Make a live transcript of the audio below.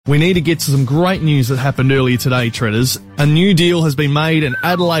We need to get to some great news that happened earlier today, Treaders. A new deal has been made and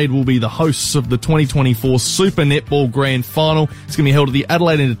Adelaide will be the hosts of the 2024 Super Netball Grand Final. It's going to be held at the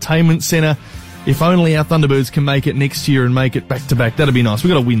Adelaide Entertainment Centre. If only our Thunderbirds can make it next year and make it back-to-back, that'd be nice.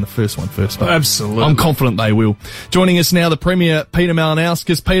 We've got to win the first one first, though. Absolutely. I'm confident they will. Joining us now, the Premier, Peter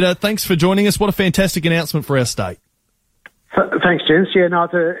Malinauskas. Peter, thanks for joining us. What a fantastic announcement for our state. Thanks, gents. Yeah, no,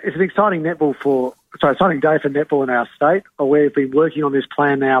 it's an exciting day for netball in our state. We've been working on this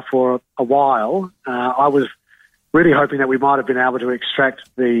plan now for a while. I was really hoping that we might have been able to extract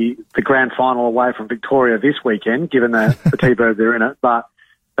the grand final away from Victoria this weekend, given the T-Birds are in it, but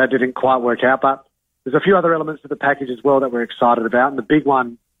that didn't quite work out. But there's a few other elements to the package as well that we're excited about, and the big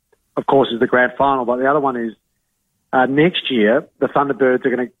one, of course, is the grand final, but the other one is next year, the Thunderbirds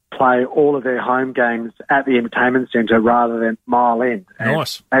are going to play all of their home games at the entertainment centre rather than Mile End.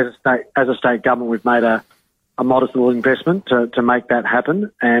 Nice. And as a state government, we've made a modest little investment to make that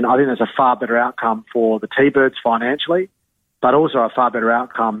happen, and I think that's a far better outcome for the T-Birds financially, but also a far better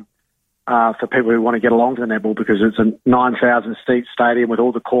outcome for people who want to get along to the netball, because it's a 9,000-seat stadium with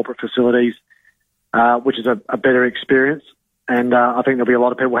all the corporate facilities, which is a better experience. And I think there'll be a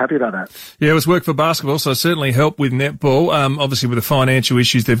lot of people happy about that. Yeah, it was work for basketball, so certainly help with netball, obviously with the financial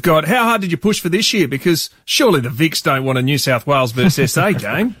issues they've got. How hard did you push for this year? Because surely the Vics don't want a New South Wales versus SA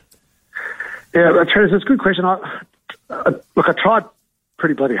game. Yeah, Trez, it's a good question. I tried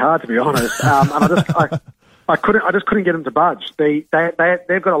pretty bloody hard, to be honest, and I just couldn't get them to budge. They've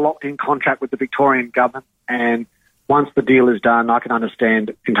got a locked-in contract with the Victorian government, and once the deal is done, I can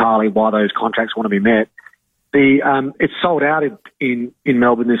understand entirely why those contracts want to be met. It's sold out in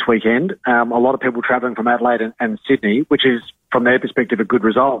Melbourne this weekend. A lot of people travelling from Adelaide and Sydney, which is, from their perspective, a good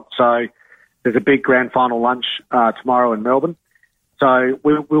result. So there's a big grand final lunch tomorrow in Melbourne. So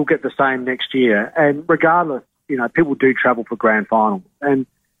we'll get the same next year. And regardless, people do travel for grand finals. And,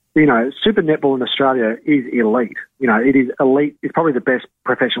 Super Netball in Australia is elite. It is elite. It's probably the best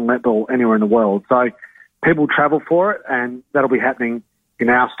professional netball anywhere in the world. So people travel for it, and that'll be happening in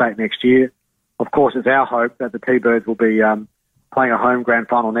our state next year. Of course, it's our hope that the T-Birds will be playing a home grand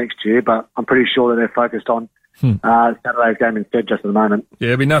final next year, but I'm pretty sure that they're focused on Saturday's game instead just at the moment. Yeah,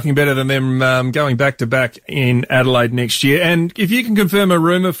 it'll be nothing better than them going back-to-back in Adelaide next year. And if you can confirm a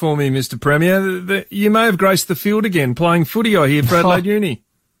rumour for me, Mr Premier, that you may have graced the field again playing footy, I hear, for Adelaide Uni.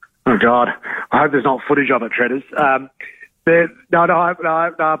 Oh, God. I hope there's not footage of it, Treaders. I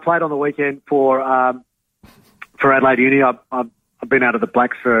played on the weekend for Adelaide Uni. I've been out of the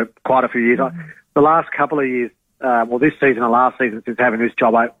Blacks for quite a few years. The last couple of years, this season and last season, since having this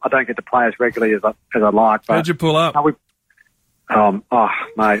job, I don't get to play as regularly as I'd like. But how'd you pull up?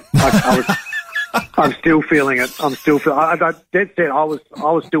 Mate, I'm still feeling it. I'm still feeling. Dead set. I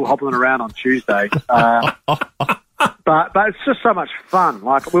was still hobbling around on Tuesday. But it's just so much fun.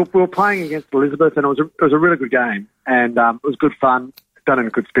 Like we were playing against Elizabeth, and it was a really good game, and it was good fun, done in a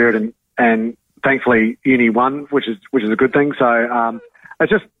good spirit, and thankfully Uni won, which is a good thing. So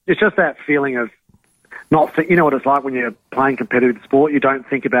it's just that feeling of not you know what it's like when you're playing competitive sport. You don't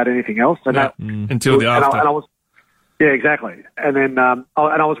think about anything else. And until the after. Yeah, exactly. And then I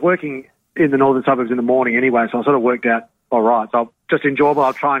was working in the northern suburbs in the morning anyway, so I sort of worked out all right. So just enjoyable.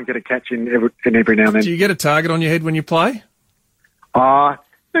 I'll try and get a catch in every now and then. Do you get a target on your head when you play?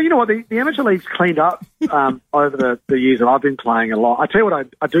 No, you know what? The amateur league's cleaned up over the years that I've been playing a lot. I tell you what,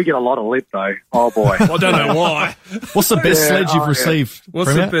 I do get a lot of lip, though. Oh, boy. I don't know why. What's the best sledge you've received?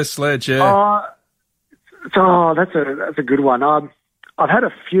 What's the best sledge, yeah? That's a good one. I've had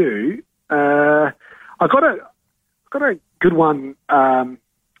a few. I got a good one. So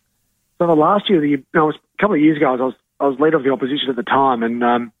the last year, a couple of years ago, I was leader of the opposition at the time, and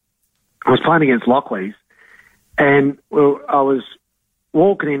I was playing against Lockleys, and I was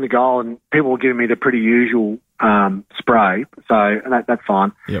walking in the goal, and people were giving me the pretty usual spray, so that's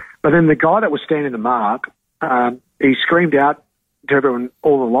fine. Yep. But then the guy that was standing the mark, he screamed out to everyone,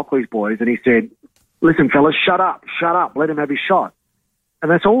 all the Lockleys boys, and he said, "Listen, fellas, shut up, let him have his shot."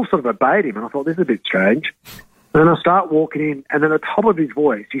 And that's all sort of obeyed him, and I thought, this is a bit strange. And then I start walking in, and then at the top of his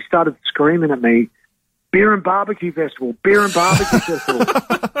voice, he started screaming at me, "Beer and Barbecue Festival, Beer and Barbecue Festival."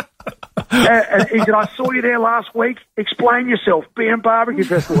 And he said, "I saw you there last week. Explain yourself, Beer and Barbecue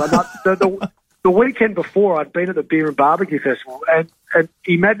Festival." And the weekend before, I'd been at the Beer and Barbecue Festival, and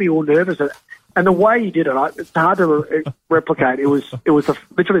he made me all nervous. And the way he did it, it's hard to replicate. It was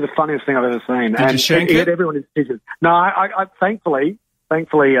literally the funniest thing I've ever seen. Did you shank he it? had everyone in stitches. No, I thankfully, I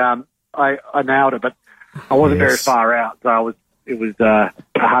nailed it, but I wasn't very far out, so it was a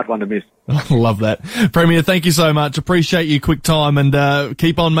hard one to miss. I love that. Premier, thank you so much. Appreciate your quick time, and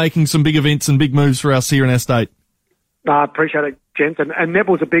keep on making some big events and big moves for us here in our state. I appreciate it. gents, and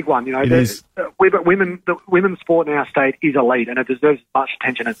netball's a big one. You know, It is. the women's sport in our state is elite, and it deserves as much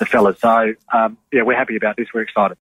attention as the fellas. So, yeah, we're happy about this. We're excited.